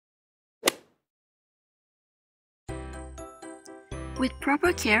With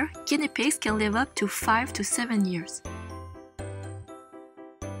proper care, guinea pigs can live up to 5 to 7 years.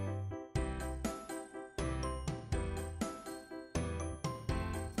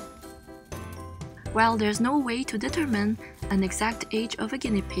 While there's no way to determine an exact age of a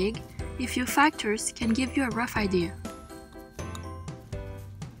guinea pig, a few factors can give you a rough idea.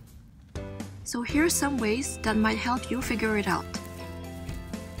 So here are some ways that might help you figure it out.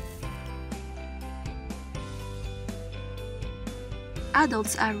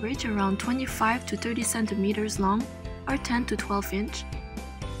 Adults average around 25 to 30 centimeters long or 10 to 12 inch.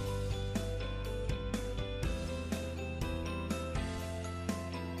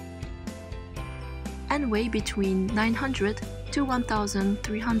 And weigh between 900 to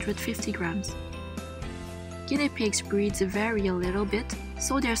 1,350 grams. Guinea pigs' breeds vary a little bit,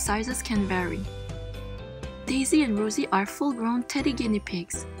 so their sizes can vary. Daisy and Rosie are full-grown teddy guinea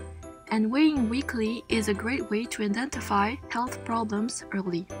pigs, and weighing weekly is a great way to identify health problems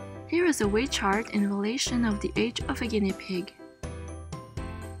early. Here is a weight chart in relation of the age of a guinea pig.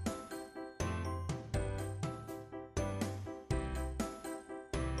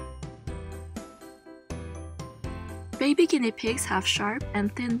 Baby guinea pigs have sharp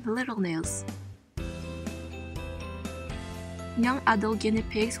and thin little nails. Young adult guinea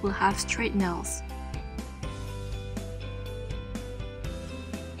pigs will have straight nails.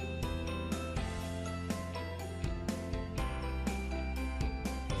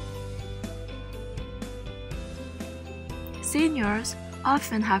 Seniors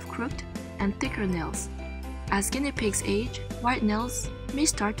often have crooked and thicker nails. As guinea pigs age, white nails may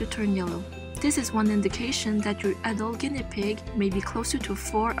start to turn yellow. This is one indication that your adult guinea pig may be closer to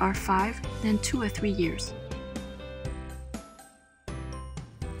 4 or 5 than 2 or 3 years.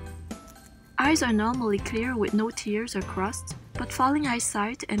 Eyes are normally clear with no tears or crusts, but falling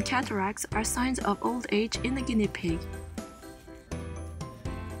eyesight and cataracts are signs of old age in the guinea pig.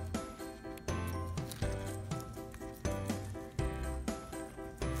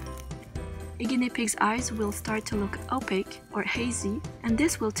 A guinea pig's eyes will start to look opaque or hazy, and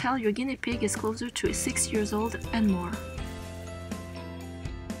this will tell your guinea pig is closer to 6 years old and more.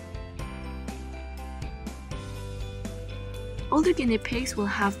 Older guinea pigs will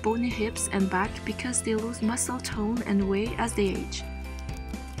have bony hips and back because they lose muscle tone and weight as they age.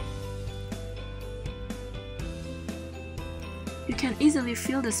 You can easily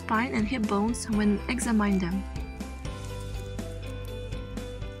feel the spine and hip bones when examining them.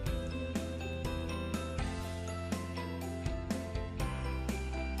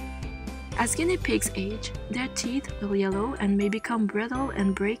 As guinea pigs age, their teeth will yellow and may become brittle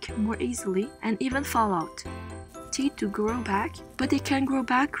and break more easily and even fall out. Teeth do grow back, but they can grow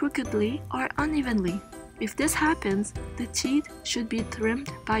back crookedly or unevenly. If this happens, the teeth should be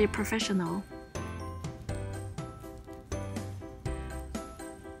trimmed by a professional.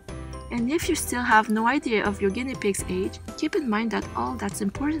 And if you still have no idea of your guinea pig's age, keep in mind that all that's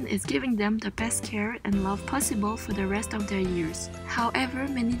important is giving them the best care and love possible for the rest of their years, however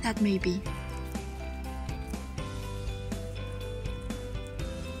many that may be.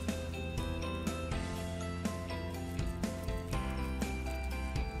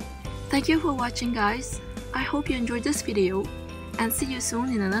 Thank you for watching, guys. I hope you enjoyed this video, and see you soon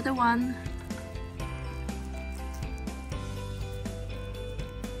in another one.